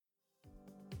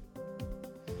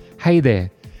Hey there,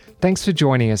 thanks for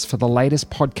joining us for the latest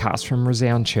podcast from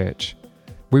Resound Church.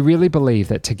 We really believe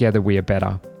that together we are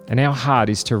better, and our heart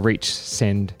is to reach,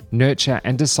 send, nurture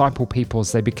and disciple people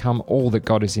as they become all that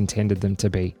God has intended them to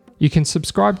be. You can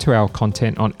subscribe to our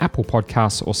content on Apple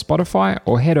Podcasts or Spotify,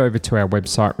 or head over to our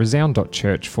website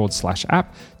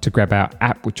resound.church/app to grab our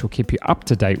app, which will keep you up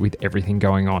to date with everything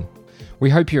going on.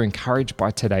 We hope you're encouraged by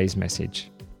today's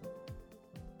message.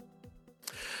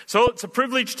 So it's a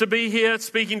privilege to be here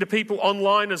speaking to people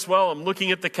online as well. I'm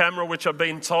looking at the camera, which I've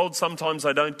been told sometimes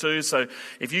I don't do. So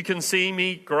if you can see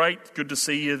me, great. Good to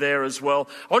see you there as well.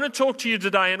 I want to talk to you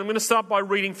today, and I'm going to start by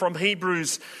reading from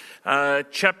Hebrews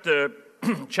chapter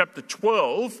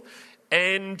 12.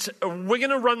 And we're going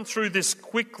to run through this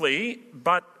quickly,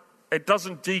 but it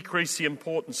doesn't decrease the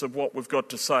importance of what we've got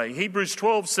to say. Hebrews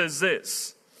 12 says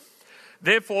this: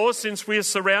 Therefore, since we are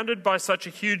surrounded by such a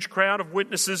huge crowd of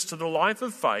witnesses to the life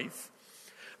of faith,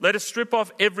 let us strip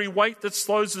off every weight that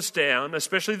slows us down,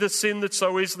 especially the sin that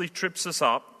so easily trips us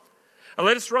up, and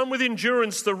let us run with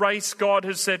endurance the race God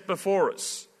has set before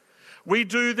us. We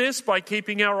do this by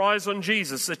keeping our eyes on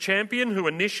Jesus, the champion who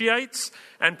initiates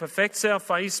and perfects our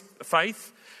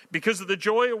faith. Because of the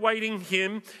joy awaiting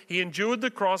him, he endured the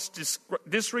cross,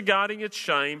 disregarding its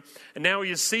shame, and now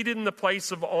he is seated in the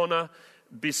place of honor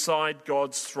beside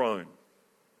God's throne.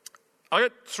 I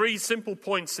got 3 simple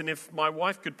points, and if my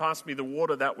wife could pass me the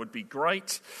water, that would be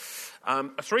great.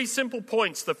 3 simple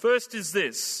points. The first is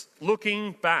this: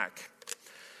 looking back.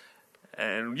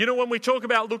 And you know, when we talk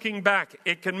about looking back,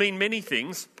 it can mean many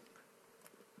things.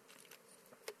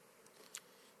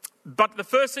 But the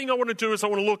first thing I want to do is I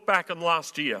want to look back on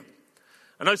last year.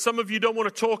 I know some of you don't want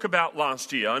to talk about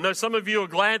last year. I know some of you are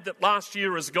glad that last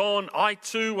year is gone. I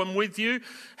too am with you.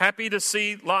 Happy to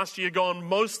see last year gone,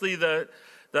 mostly the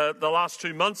last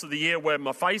 2 months of the year where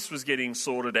my face was getting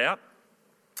sorted out.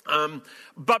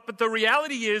 But the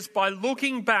reality is, by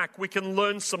looking back, we can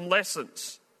learn some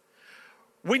lessons.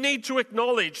 We need to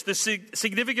acknowledge the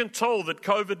significant toll that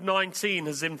COVID-19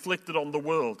 has inflicted on the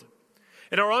world.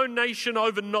 In our own nation,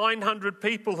 over 900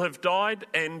 people have died,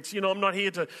 and, you know, I'm not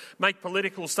here to make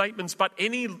political statements, but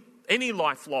any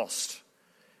life lost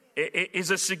is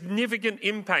a significant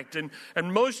impact. And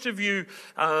most of you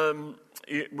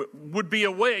would be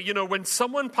aware, you know, when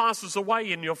someone passes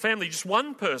away in your family, just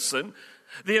one person,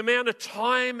 the amount of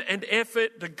time and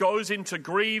effort that goes into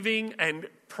grieving and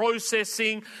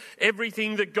processing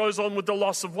everything that goes on with the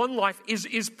loss of one life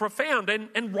is profound,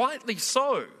 and rightly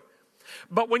so.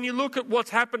 But when you look at what's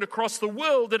happened across the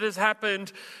world, it has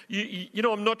happened, you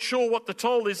know, I'm not sure what the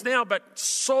toll is now, but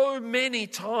so many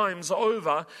times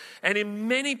over, and in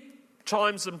many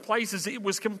times and places, it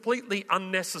was completely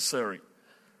unnecessary.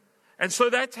 And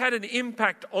so that's had an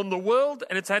impact on the world,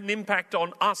 and it's had an impact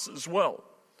on us as well.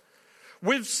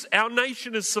 Our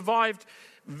nation has survived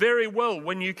very well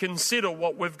when you consider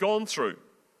what we've gone through.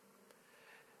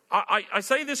 I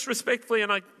say this respectfully,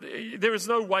 and there is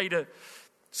no way to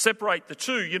separate the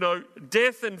two. You know,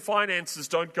 death and finances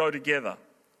don't go together.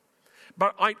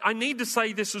 But I need to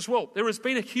say this as well. There has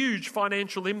been a huge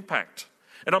financial impact.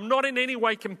 And I'm not in any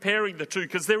way comparing the two,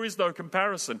 because there is no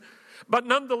comparison. But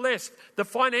nonetheless, the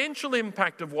financial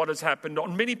impact of what has happened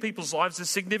on many people's lives is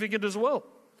significant as well.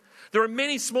 There are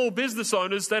many small business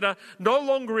owners that are no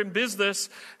longer in business,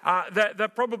 that are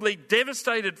probably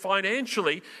devastated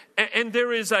financially, and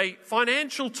there is a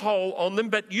financial toll on them,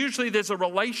 but usually there's a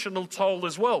relational toll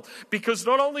as well, because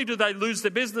not only do they lose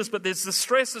their business, but there's the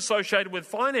stress associated with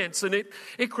finance, and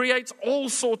it creates all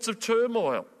sorts of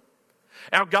turmoil.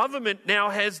 Our government now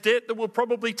has debt that will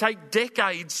probably take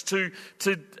decades to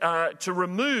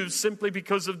remove, simply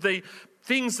because of the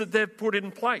things that they've put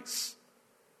in place.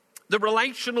 The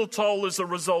relational toll is a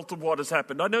result of what has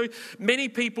happened. I know many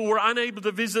people were unable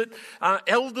to visit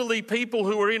elderly people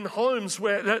who were in homes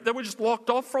where they were just locked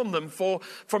off from them for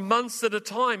months at a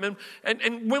time.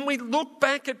 And when we look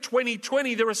back at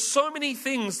 2020, there are so many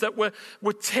things that were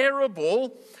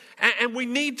terrible, and we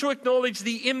need to acknowledge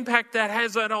the impact that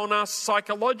has had on us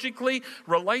psychologically,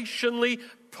 relationally,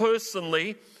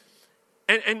 personally,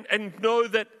 and know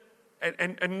that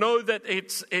And know that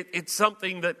it's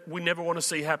something that we never want to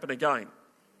see happen again.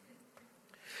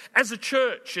 As a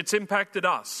church, it's impacted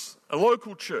us, a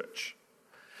local church.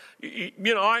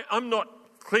 You know, I'm not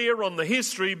clear on the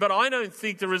history, but I don't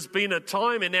think there has been a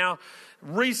time in our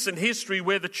recent history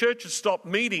where the church has stopped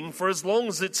meeting for as long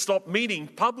as it stopped meeting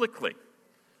publicly.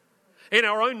 In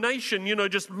our own nation, you know,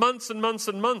 just months and months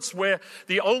and months where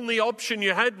the only option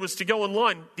you had was to go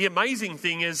online. The amazing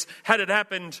thing is, had it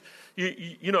happened,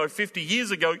 you know, 50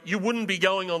 years ago, you wouldn't be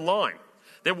going online.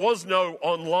 There was no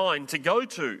online to go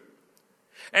to.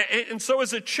 And so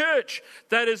as a church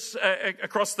that is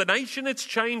across the nation, it's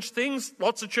changed things.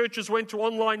 Lots of churches went to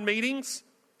online meetings.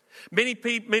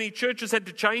 Many churches had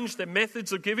to change their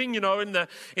methods of giving. You know,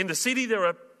 in the city there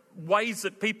are ways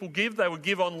that people give. They would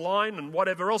give online and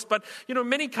whatever else. But, you know,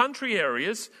 many country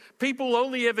areas, people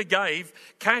only ever gave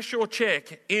cash or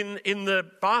check in the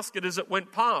basket as it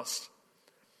went past.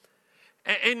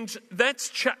 And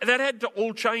that had to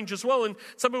all change as well. And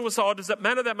some people say, oh, does that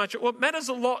matter that much? Well, it matters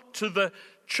a lot to the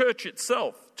church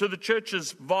itself, to the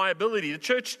church's viability. The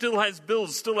church still has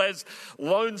bills, still has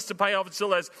loans to pay off, it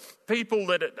still has people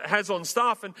that it has on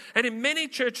staff. And in many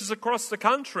churches across the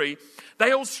country,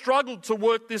 they all struggled to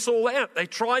work this all out. They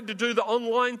tried to do the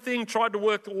online thing, tried to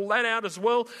work all that out as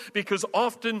well, because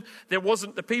often there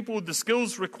wasn't the people with the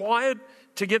skills required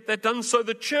to get that done. So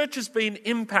the church has been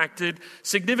impacted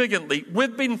significantly.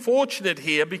 We've been fortunate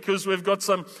here because we've got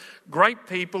some great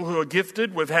people who are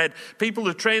gifted. We've had people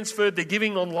who transferred their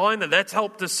giving online, and that's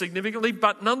helped us significantly.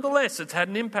 But nonetheless, it's had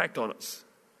an impact on us.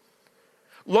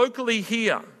 Locally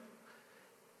here,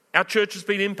 our church has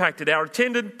been impacted. Our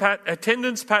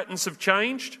attendance patterns have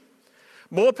changed.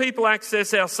 More people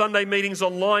access our Sunday meetings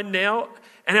online now,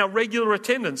 and our regular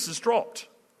attendance has dropped.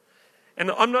 And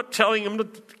I'm not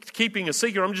keeping a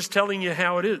secret, I'm just telling you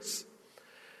how it is.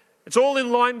 It's all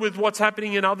in line with what's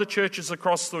happening in other churches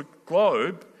across the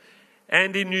globe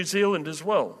and in New Zealand as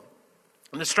well.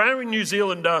 And Australia and New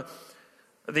Zealand are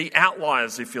the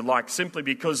outliers, if you like, simply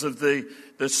because of the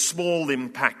small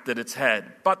impact that it's had.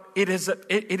 But it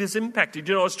has impacted.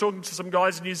 You know, I was talking to some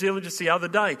guys in New Zealand just the other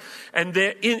day, and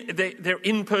their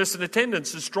in-person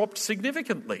attendance has dropped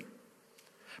significantly.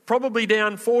 Probably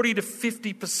down 40 to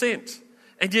 50%.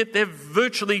 And yet they've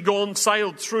virtually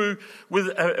sailed through with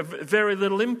a very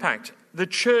little impact. The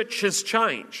church has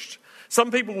changed. Some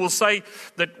people will say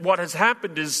that what has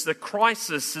happened is the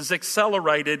crisis has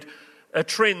accelerated a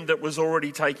trend that was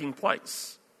already taking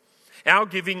place. Our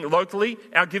giving locally,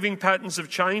 our giving patterns have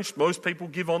changed. Most people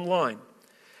give online.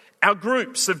 Our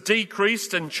groups have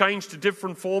decreased and changed to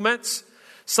different formats.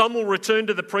 Some will return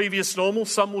to the previous normal,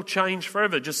 some will change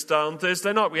forever. Just on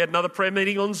Thursday night, we had another prayer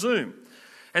meeting on Zoom.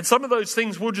 And some of those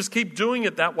things, we'll just keep doing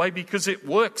it that way because it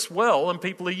works well and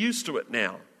people are used to it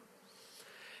now.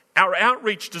 Our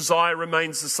outreach desire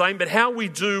remains the same, but how we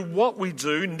do what we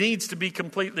do needs to be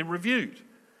completely reviewed.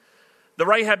 The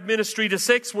Rahab ministry to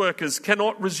sex workers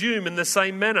cannot resume in the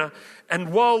same manner.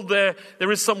 And while there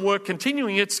is some work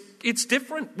continuing, it's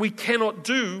different. We cannot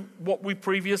do what we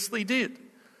previously did.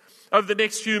 Over the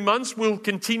next few months, we'll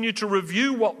continue to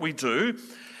review what we do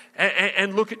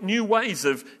and look at new ways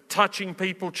of touching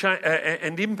people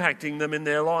and impacting them in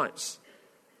their lives.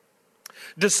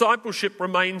 Discipleship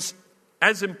remains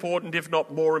as important, if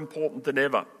not more important than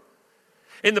ever.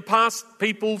 In the past,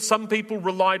 some people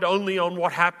relied only on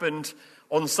what happened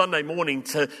on Sunday morning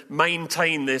to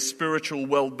maintain their spiritual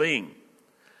well-being.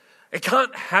 It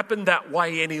can't happen that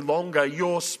way any longer.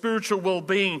 Your spiritual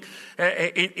well-being,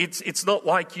 it's not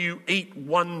like you eat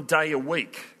one day a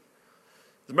week.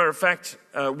 As a matter of fact,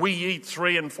 we eat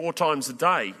 3 and 4 times a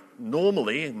day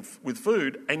normally and with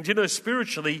food. And you know,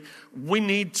 spiritually, we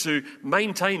need to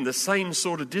maintain the same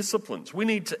sort of disciplines. We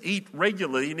need to eat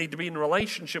regularly. You need to be in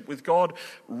relationship with God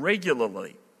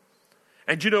regularly.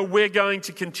 And you know, we're going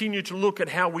to continue to look at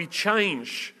how we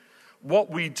change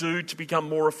what we do to become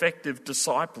more effective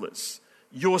disciples.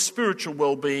 Your spiritual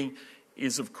well-being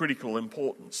is of critical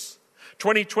importance.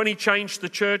 2020 changed the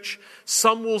church.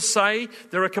 Some will say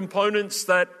there are components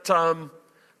that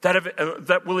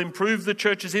will improve the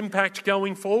church's impact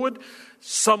going forward.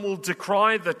 Some will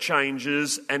decry the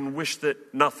changes and wish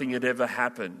that nothing had ever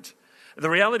happened. The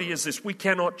reality is this: we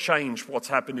cannot change what's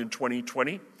happened in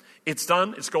 2020. It's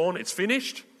done, it's gone, it's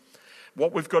finished.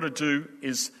 What we've got to do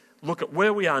is look at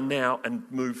where we are now and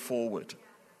move forward.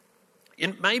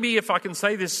 And maybe, if I can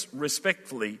say this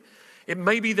respectfully, it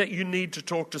may be that you need to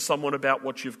talk to someone about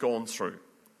what you've gone through.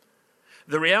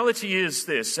 The reality is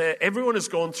this: everyone has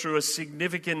gone through a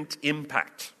significant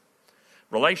impact,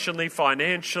 relationally,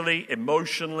 financially,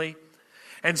 emotionally.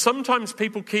 And sometimes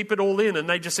people keep it all in and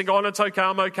they just think, oh, no, it's okay,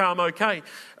 I'm okay.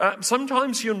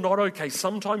 Sometimes you're not okay.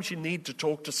 Sometimes you need to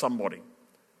talk to somebody.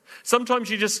 Sometimes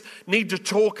you just need to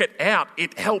talk it out.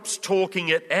 It helps talking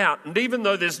it out. And even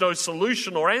though there's no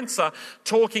solution or answer,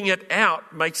 talking it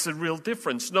out makes a real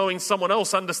difference. Knowing someone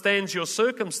else understands your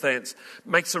circumstance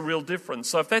makes a real difference.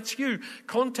 So if that's you,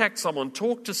 contact someone,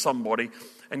 talk to somebody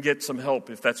and get some help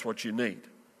if that's what you need.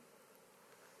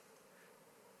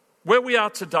 Where we are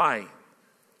today.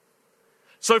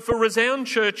 So for Resound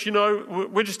Church, you know,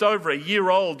 we're just over a year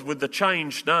old with the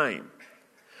changed name.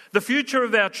 The future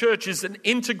of our church is an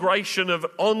integration of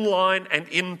online and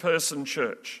in-person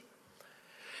church.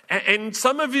 And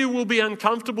some of you will be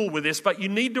uncomfortable with this, but you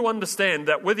need to understand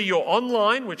that whether you're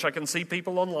online, which I can see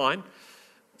people online,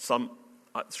 some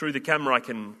through the camera I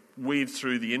can weave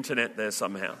through the internet there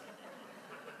somehow.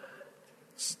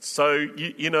 So,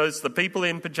 you know, it's the people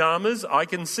in pajamas. I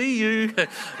can see you.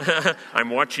 I'm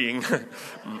watching.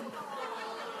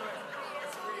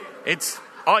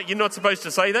 You're not supposed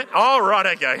to say that? Oh,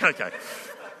 right, okay.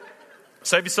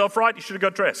 Save yourself, right? You should have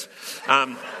got dressed.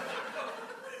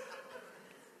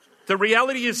 The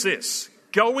reality is this.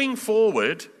 Going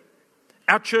forward,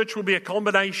 our church will be a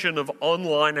combination of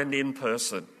online and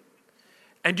in-person.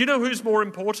 And do you know who's more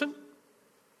important?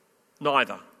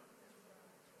 Neither.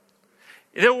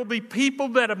 There will be people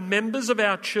that are members of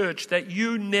our church that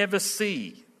you never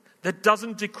see. That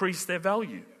doesn't decrease their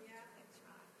value.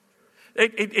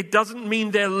 It doesn't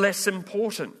mean they're less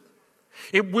important.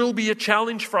 It will be a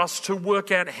challenge for us to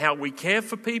work out how we care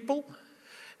for people,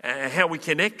 how we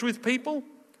connect with people.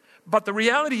 But the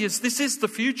reality is this is the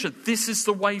future. This is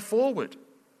the way forward.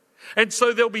 And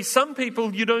so there'll be some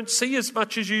people you don't see as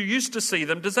much as you used to see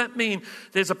them. Does that mean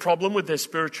there's a problem with their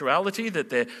spirituality, that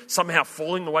they're somehow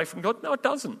falling away from God? No, it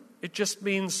doesn't. It just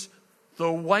means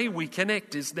the way we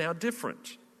connect is now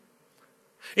different.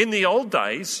 In the old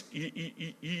days,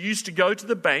 you used to go to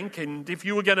the bank, and if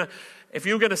you were going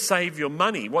to save your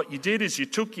money, what you did is you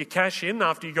took your cash in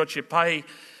after you got your pay,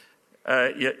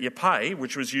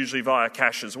 which was usually via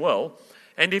cash as well.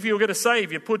 And if you were going to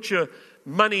save, you put your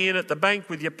money in at the bank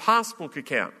with your passbook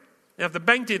account. Now, if the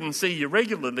bank didn't see you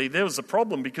regularly, there was a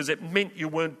problem because it meant you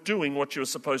weren't doing what you were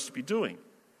supposed to be doing.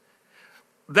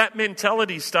 That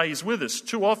mentality stays with us.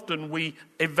 Too often we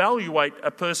evaluate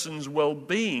a person's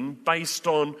well-being based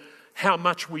on how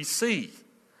much we see.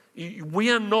 We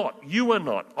are not, you are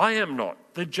not, I am not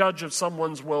the judge of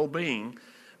someone's well-being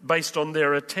based on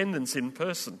their attendance in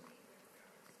person.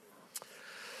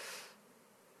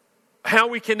 How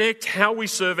we connect, how we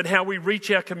serve, and how we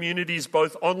reach our communities,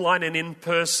 both online and in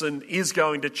person, is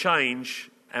going to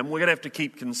change, and we're going to have to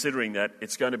keep considering that.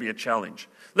 It's going to be a challenge.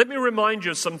 Let me remind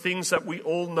you of some things that we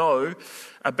all know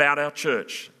about our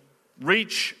church.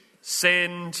 Reach,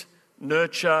 send,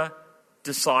 nurture,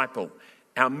 disciple.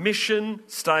 Our mission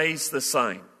stays the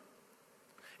same.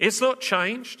 It's not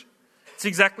changed. It's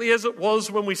exactly as it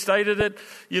was when we stated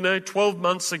it, 12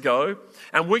 months ago.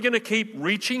 And we're going to keep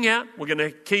reaching out. We're going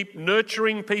to keep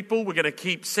nurturing people. We're going to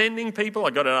keep sending people.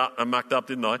 I got it mucked up,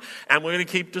 didn't I? And we're going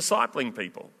to keep discipling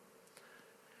people.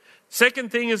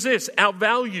 Second thing is this. Our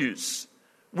values,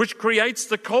 which creates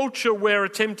the culture we're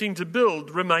attempting to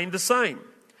build, remain the same.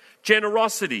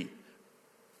 Generosity,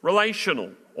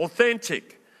 relational,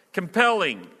 authentic,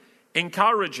 compelling,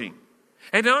 encouraging.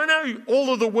 And I know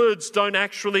all of the words don't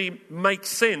actually make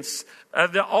sense.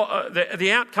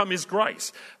 The outcome is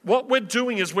grace. What we're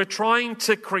doing is we're trying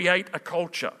to create a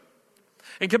culture.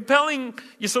 And compelling,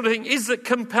 you sort of think, is it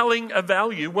compelling a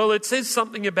value? Well, it says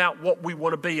something about what we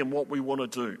want to be and what we want to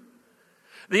do.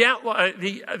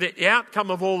 The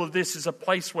outcome of all of this is a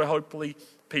place where hopefully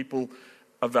people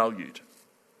are valued.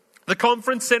 The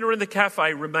conference centre and the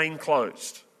cafe remain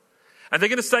closed. And they're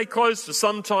going to stay closed for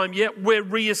some time, yet we're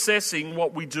reassessing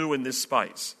what we do in this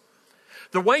space.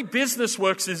 The way business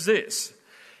works is this: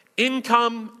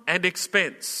 income and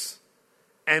expense,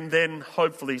 and then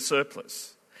hopefully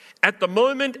surplus. At the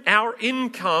moment, our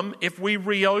income, if we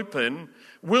reopen,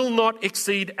 will not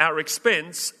exceed our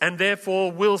expense and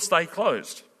therefore will stay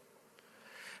closed.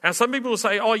 Now, some people will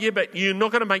say, oh yeah, but you're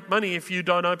not going to make money if you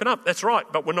don't open up. That's right,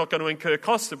 but we're not going to incur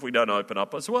costs if we don't open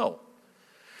up as well.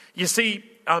 You see,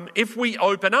 if we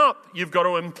open up, you've got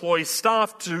to employ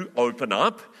staff to open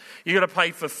up. You've got to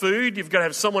pay for food. You've got to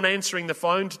have someone answering the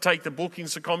phone to take the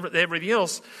bookings, the conference, everything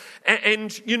else.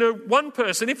 And one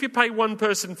person, if you pay one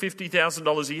person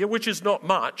 $50,000 a year, which is not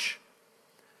much,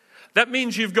 that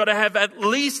means you've got to have at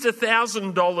least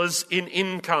 $1,000 in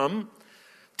income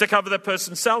to cover that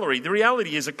person's salary. The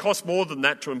reality is it costs more than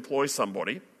that to employ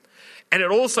somebody. And it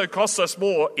also costs us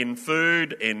more in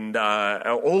food and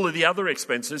all of the other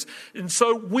expenses. And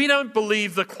so we don't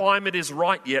believe the climate is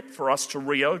right yet for us to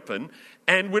reopen.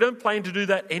 And we don't plan to do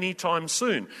that anytime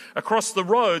soon. Across the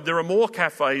road, there are more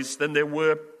cafes than there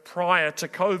were prior to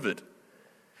COVID.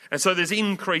 And so there's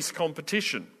increased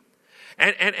competition.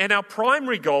 And our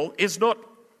primary goal is not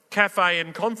cafe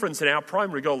and conference, and our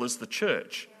primary goal is the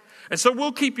church. And so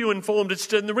we'll keep you informed.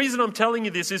 And the reason I'm telling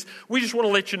you this is we just want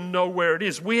to let you know where it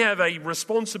is. We have a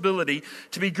responsibility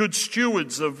to be good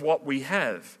stewards of what we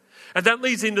have. And that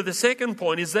leads into the second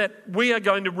point, is that we are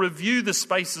going to review the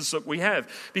spaces that we have.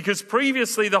 Because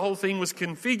previously the whole thing was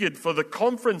configured for the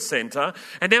conference centre,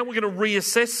 and now we're going to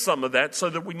reassess some of that so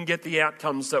that we can get the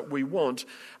outcomes that we want.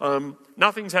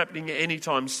 Nothing's happening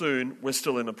anytime soon. We're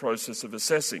still in the process of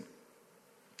assessing.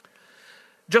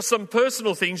 Just some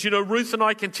personal things. Ruth and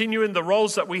I continue in the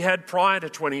roles that we had prior to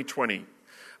 2020.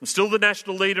 I'm still the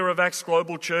national leader of Acts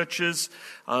Global Churches,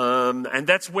 and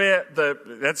that's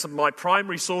my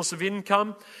primary source of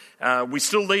income. We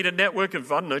still lead a network of,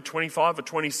 25 or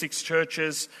 26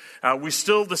 churches. We're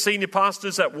still the senior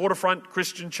pastors at Waterfront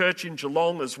Christian Church in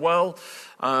Geelong as well,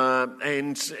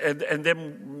 and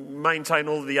then maintain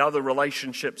all of the other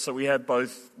relationships that we have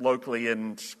both locally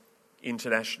and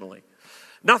internationally.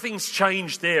 Nothing's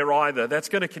changed there either. That's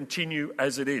going to continue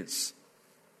as it is.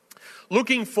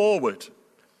 Looking forward,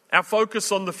 our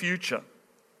focus on the future.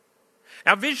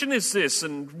 Our vision is this,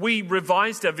 and we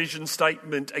revised our vision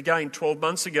statement again 12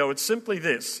 months ago. It's simply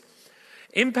this: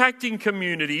 impacting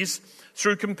communities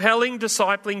through compelling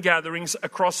discipling gatherings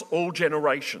across all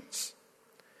generations.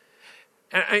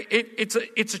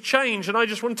 It's a change, and I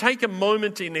just want to take a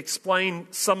moment and explain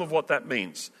some of what that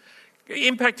means.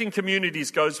 Impacting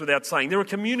communities goes without saying. There are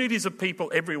communities of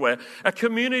people everywhere. A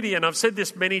community, and I've said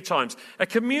this many times, a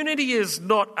community is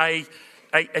not a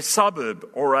suburb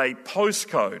or a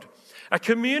postcode. A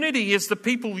community is the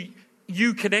people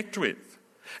you connect with.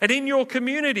 And in your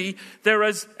community, there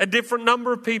is a different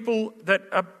number of people that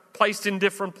are placed in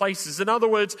different places. In other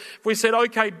words, if we said,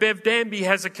 okay, Bev Danby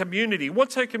has a community.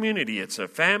 What's her community? It's her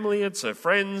family, it's her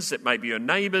friends, it may be her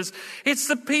neighbours. It's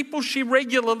the people she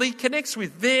regularly connects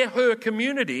with. They're her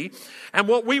community. And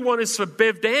what we want is for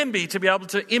Bev Danby to be able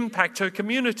to impact her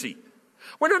community.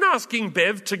 We're not asking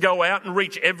Bev to go out and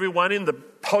reach everyone in the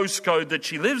postcode that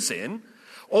she lives in.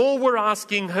 All we're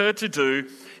asking her to do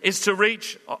is to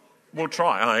reach... We'll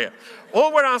try.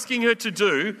 All we're asking her to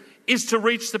do is to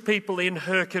reach the people in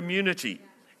her community.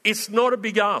 It's not a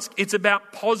big ask. It's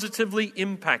about positively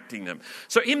impacting them.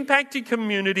 So impacting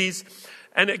communities,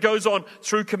 and it goes on,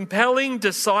 through compelling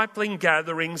discipling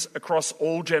gatherings across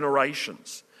all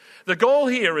generations. The goal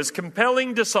here is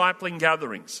compelling discipling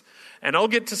gatherings. And I'll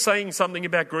get to saying something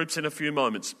about groups in a few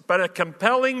moments. But a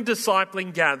compelling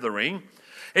discipling gathering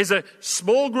is a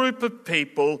small group of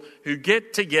people who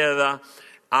get together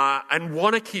and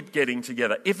want to keep getting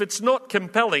together. If it's not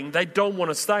compelling, they don't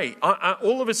want to stay.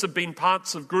 All of us have been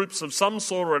parts of groups of some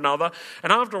sort or another,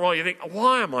 and after a while you think,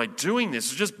 why am I doing this?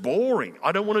 It's just boring.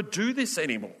 I don't want to do this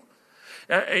anymore.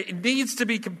 It needs to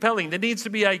be compelling. There needs to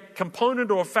be a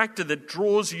component or a factor that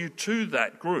draws you to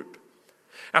that group.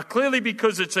 Now, clearly,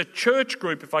 because it's a church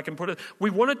group, if I can put it, we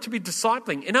want it to be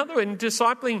discipling. In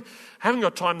discipling, I haven't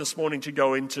got time this morning to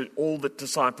go into all that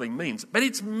discipling means, but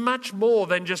it's much more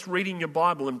than just reading your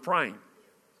Bible and praying.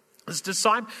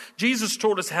 Jesus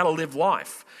taught us how to live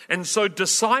life. And so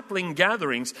discipling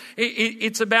gatherings,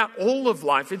 it's about all of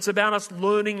life. It's about us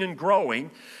learning and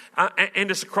growing,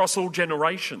 and it's across all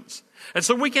generations. And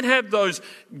so we can have those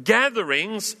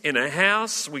gatherings in a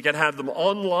house, we can have them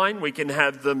online, we can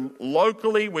have them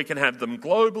locally, we can have them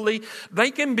globally.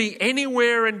 They can be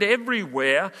anywhere and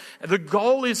everywhere. The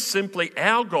goal is simply,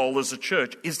 our goal as a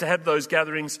church is to have those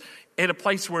gatherings in a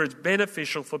place where it's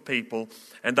beneficial for people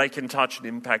and they can touch and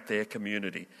impact their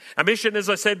community. Our mission, as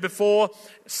I said before,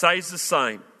 stays the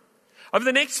same. Over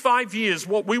the next 5 years,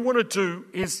 what we want to do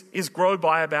is grow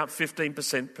by about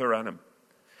 15% per annum.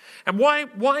 And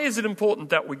why is it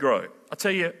important that we grow? I'll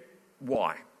tell you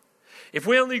why. If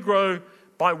we only grow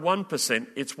by 1%,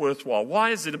 it's worthwhile.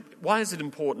 Why is it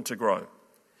important to grow?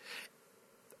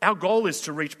 Our goal is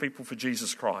to reach people for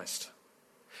Jesus Christ.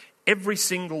 Every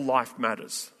single life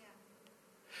matters.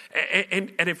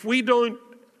 And if we don't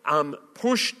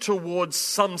push towards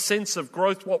some sense of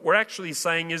growth, what we're actually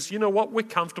saying is, you know what, we're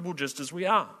comfortable just as we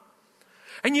are.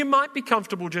 And you might be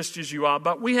comfortable just as you are,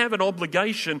 but we have an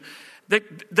obligation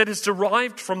that is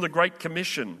derived from the Great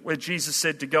Commission, where Jesus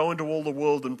said to go into all the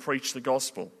world and preach the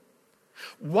gospel.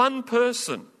 One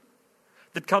person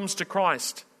that comes to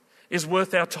Christ is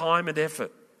worth our time and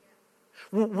effort.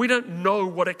 We don't know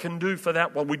what it can do for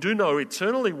that one. We do know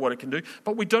eternally what it can do,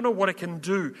 but we don't know what it can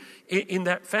do in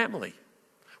that family.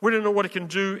 We don't know what it can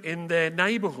do in their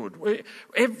neighbourhood.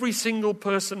 Every single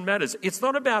person matters. It's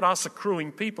not about us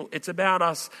accruing people. It's about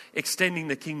us extending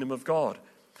the kingdom of God.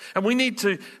 And we need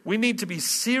to be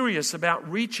serious about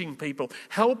reaching people,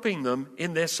 helping them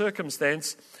in their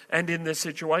circumstance and in their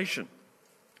situation.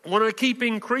 I want to keep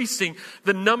increasing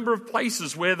the number of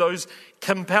places where those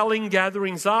compelling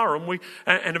gatherings are, and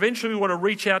eventually we want to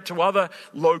reach out to other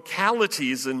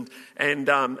localities and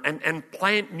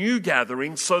plant new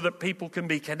gatherings so that people can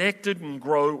be connected and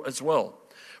grow as well.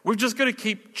 We've just got to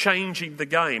keep changing the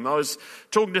game. I was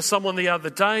talking to someone the other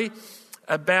day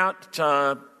about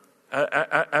the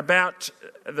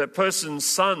person's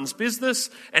son's business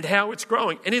and how it's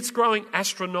growing, and it's growing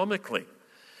astronomically,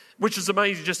 which is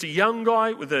amazing. Just a young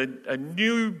guy with a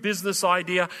new business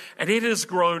idea, and it has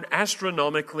grown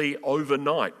astronomically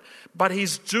overnight. But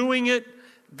he's doing it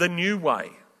the new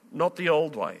way, not the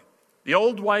old way. The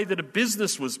old way that a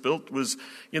business was built was,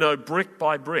 brick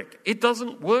by brick. It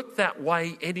doesn't work that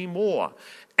way anymore.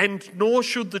 And nor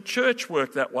should the church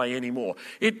work that way anymore.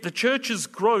 The church's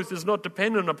growth is not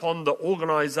dependent upon the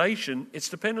organisation, it's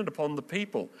dependent upon the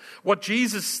people. What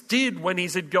Jesus did when he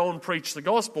said, go and preach the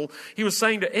gospel, he was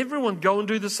saying to everyone, go and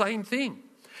do the same thing.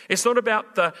 It's not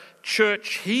about the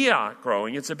church here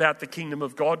growing, it's about the kingdom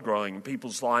of God growing and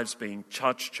people's lives being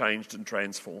touched, changed and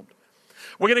transformed.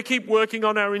 We're going to keep working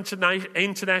on our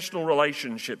international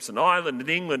relationships in Ireland and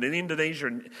England and Indonesia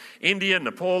and India and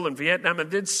Nepal and Vietnam,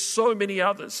 and there's so many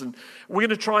others. And we're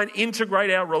going to try and integrate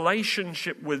our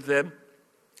relationship with them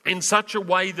in such a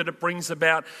way that it brings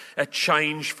about a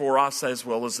change for us as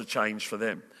well as a change for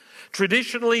them.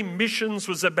 Traditionally, missions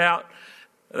was about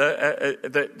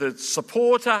the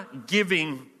supporter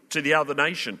giving to the other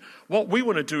nation. What we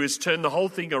want to do is turn the whole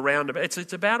thing around.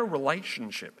 It's about a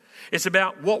relationship. It's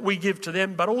about what we give to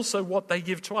them, but also what they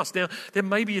give to us. Now, there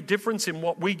may be a difference in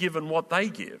what we give and what they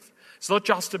give. It's not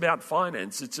just about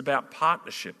finance. It's about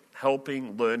partnership,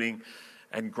 helping, learning,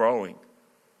 and growing.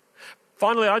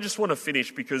 Finally, I just want to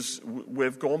finish because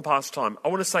we've gone past time. I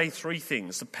want to say three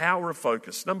things. The power of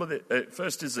focus.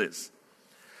 First is this.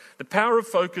 The power of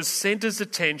focus centers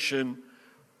attention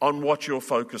on what you're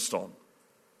focused on.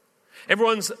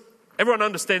 Everyone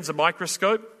understands a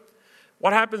microscope.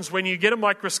 What happens when you get a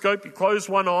microscope, you close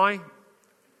one eye,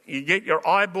 you get your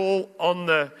eyeball on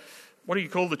the, what do you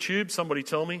call the tube? Somebody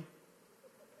tell me.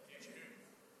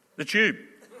 The tube.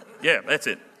 Yeah, that's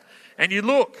it. And you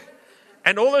look,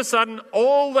 and all of a sudden,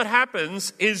 all that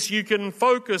happens is you can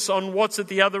focus on what's at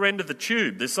the other end of the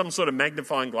tube. There's some sort of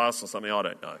magnifying glass or something, I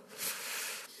don't know.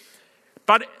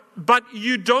 But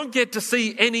you don't get to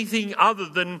see anything other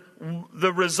than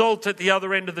the result at the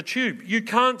other end of the tube. You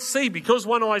can't see, because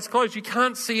one eye's closed, you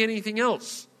can't see anything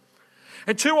else.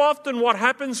 And too often what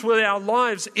happens with our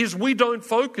lives is we don't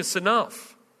focus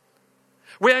enough.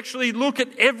 We actually look at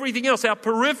everything else. Our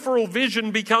peripheral vision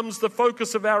becomes the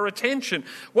focus of our attention.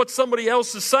 What somebody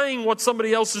else is saying, what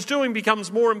somebody else is doing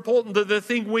becomes more important than the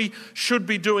thing we should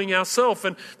be doing ourselves.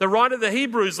 And the writer of the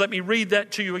Hebrews, let me read that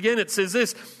to you again. It says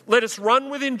this, let us run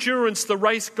with endurance the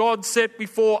race God set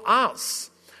before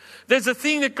us. There's a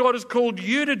thing that God has called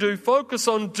you to do. Focus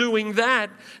on doing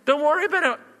that. Don't worry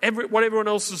about what everyone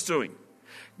else is doing.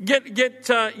 Get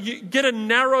a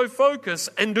narrow focus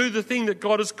and do the thing that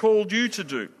God has called you to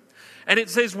do. And it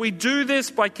says we do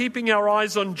this by keeping our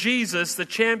eyes on Jesus, the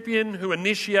champion who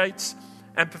initiates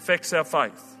and perfects our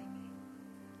faith.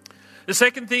 The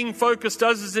second thing focus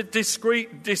does is it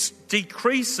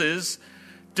decreases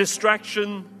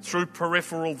distraction through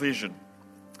peripheral vision.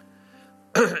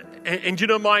 And you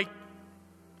know, my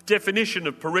definition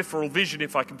of peripheral vision,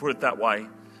 if I can put it that way,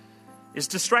 is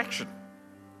distraction.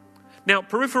 Now,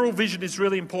 peripheral vision is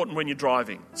really important when you're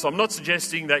driving, so I'm not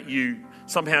suggesting that you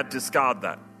somehow discard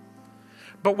that.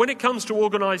 But when it comes to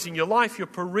organising your life, your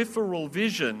peripheral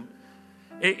vision,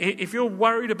 if you're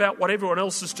worried about what everyone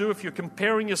else is doing, if you're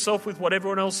comparing yourself with what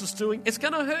everyone else is doing, it's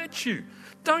going to hurt you.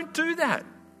 Don't do that.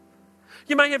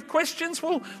 You may have questions.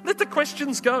 Well, let the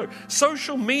questions go.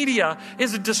 Social media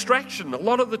is a distraction a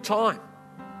lot of the time.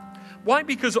 Why?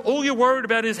 Because all you're worried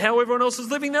about is how everyone else is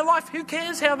living their life. Who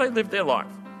cares how they live their life?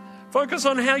 Focus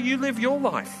on how you live your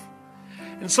life.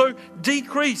 And so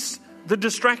decrease the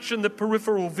distraction that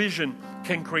peripheral vision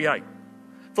can create.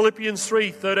 Philippians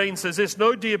 3:13 says this,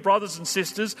 no, dear brothers and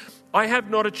sisters, I have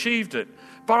not achieved it,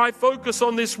 but I focus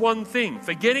on this one thing,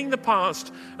 forgetting the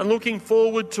past and looking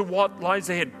forward to what lies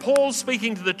ahead. Paul's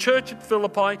speaking to the church at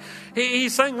Philippi.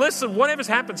 He's saying, listen, whatever's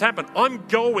happened. I'm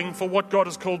going for what God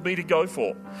has called me to go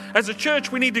for. As a church,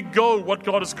 we need to go what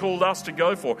God has called us to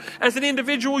go for. As an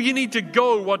individual, you need to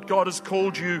go what God has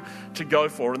called you to go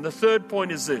for. And the third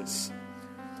point is this.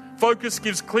 Focus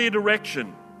gives clear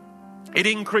direction. It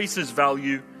increases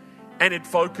value and it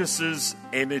focuses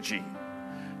energy.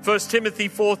 1 Timothy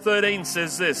 4:13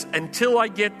 says this, until I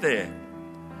get there.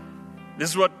 This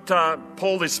is what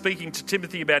Paul is speaking to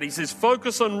Timothy about. He says,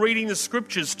 focus on reading the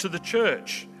scriptures to the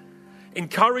church,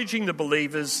 encouraging the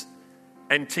believers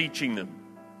and teaching them.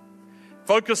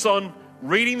 Focus on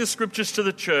reading the scriptures to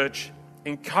the church,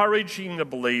 encouraging the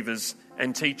believers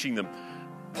and teaching them.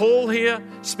 Paul here,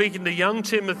 speaking to young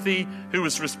Timothy, who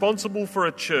was responsible for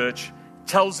a church,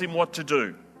 tells him what to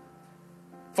do.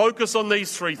 Focus on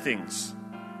these three things.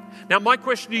 Now, my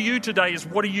question to you today is,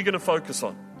 what are you going to focus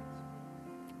on?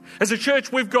 As a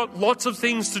church, we've got lots of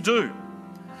things to do.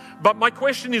 But my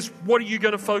question is, what are you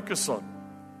going to focus on?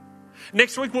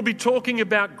 Next week, we'll be talking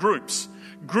about groups.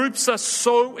 Groups are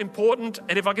so important.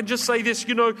 And if I can just say this,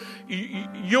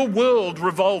 your world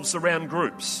revolves around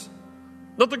groups.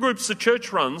 Not the groups the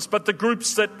church runs, but the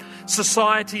groups that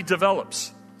society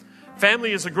develops.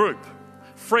 Family is a group.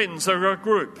 Friends are a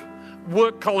group.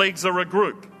 Work colleagues are a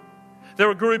group. There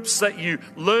are groups that you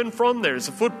learn from. There's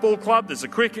a football club. There's a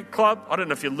cricket club. I don't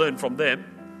know if you learn from them,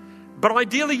 but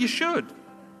ideally you should.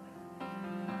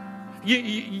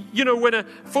 When a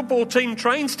football team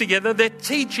trains together, they're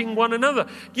teaching one another.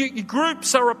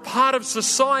 Groups are a part of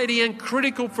society and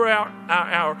critical for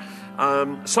our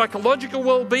psychological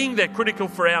well-being. They're critical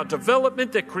for our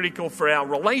development. They're critical for our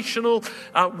relational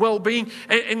well-being.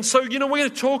 And so, we're going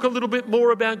to talk a little bit more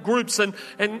about groups. And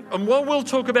while we'll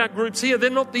talk about groups here,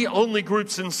 they're not the only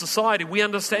groups in society. We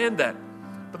understand that.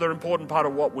 But they're an important part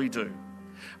of what we do.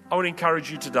 I want to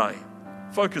encourage you today.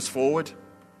 Focus forward.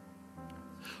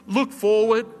 Look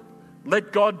forward.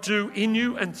 Let God do in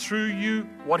you and through you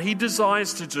what He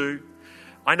desires to do.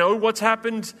 I know what's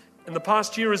happened in the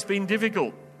past year has been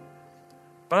difficult,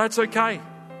 but that's okay.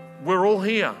 We're all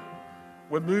here.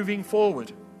 We're moving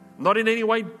forward. Not in any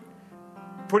way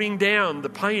putting down the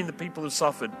pain that people have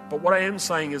suffered, but what I am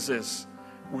saying is this: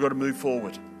 we've got to move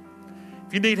forward.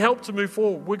 If you need help to move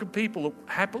forward, we've got people who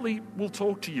happily will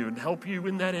talk to you and help you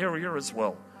in that area as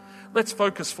well. Let's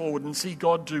focus forward and see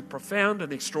God do profound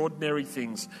and extraordinary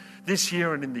things this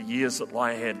year and in the years that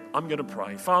lie ahead. I'm going to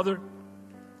pray. Father,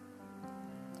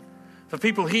 for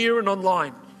people here and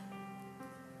online,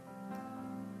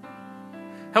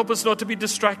 help us not to be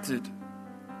distracted.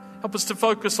 Help us to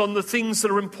focus on the things that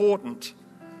are important,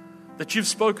 that you've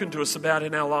spoken to us about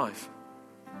in our life.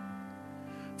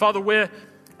 Father, where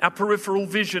our peripheral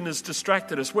vision has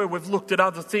distracted us, where we've looked at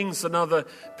other things and other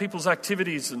people's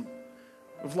activities and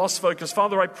we've lost focus,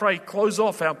 Father, I pray, close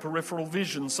off our peripheral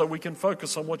vision so we can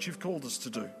focus on what you've called us to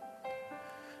do.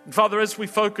 And Father, as we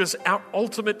focus, our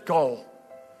ultimate goal,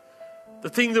 the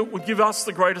thing that would give us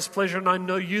the greatest pleasure, and I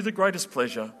know you the greatest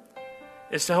pleasure,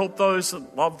 is to help those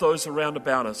that love those around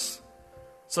about us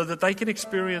so that they can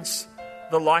experience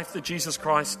the life that Jesus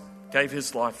Christ gave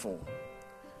his life for.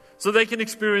 So they can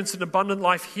experience an abundant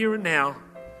life here and now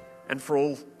and for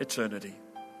all eternity.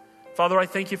 Father, I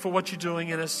thank you for what you're doing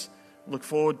in us. Look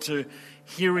forward to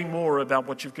hearing more about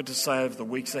what you've got to say over the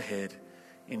weeks ahead.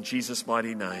 In Jesus'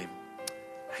 mighty name,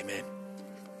 amen.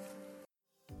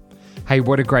 Hey,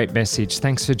 what a great message.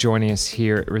 Thanks for joining us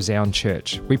here at Resound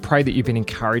Church. We pray that you've been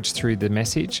encouraged through the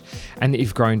message and that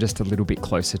you've grown just a little bit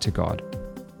closer to God.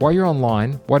 While you're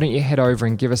online, why don't you head over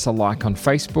and give us a like on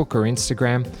Facebook or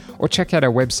Instagram, or check out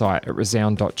our website at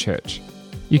resound.church.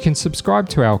 You can subscribe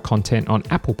to our content on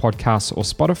Apple Podcasts or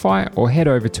Spotify, or head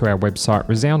over to our website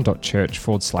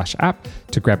resound.church/app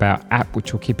to grab our app,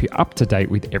 which will keep you up to date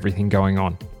with everything going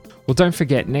on. Well, don't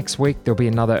forget, next week there'll be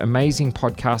another amazing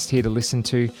podcast here to listen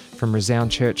to from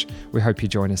Resound Church. We hope you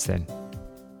join us then.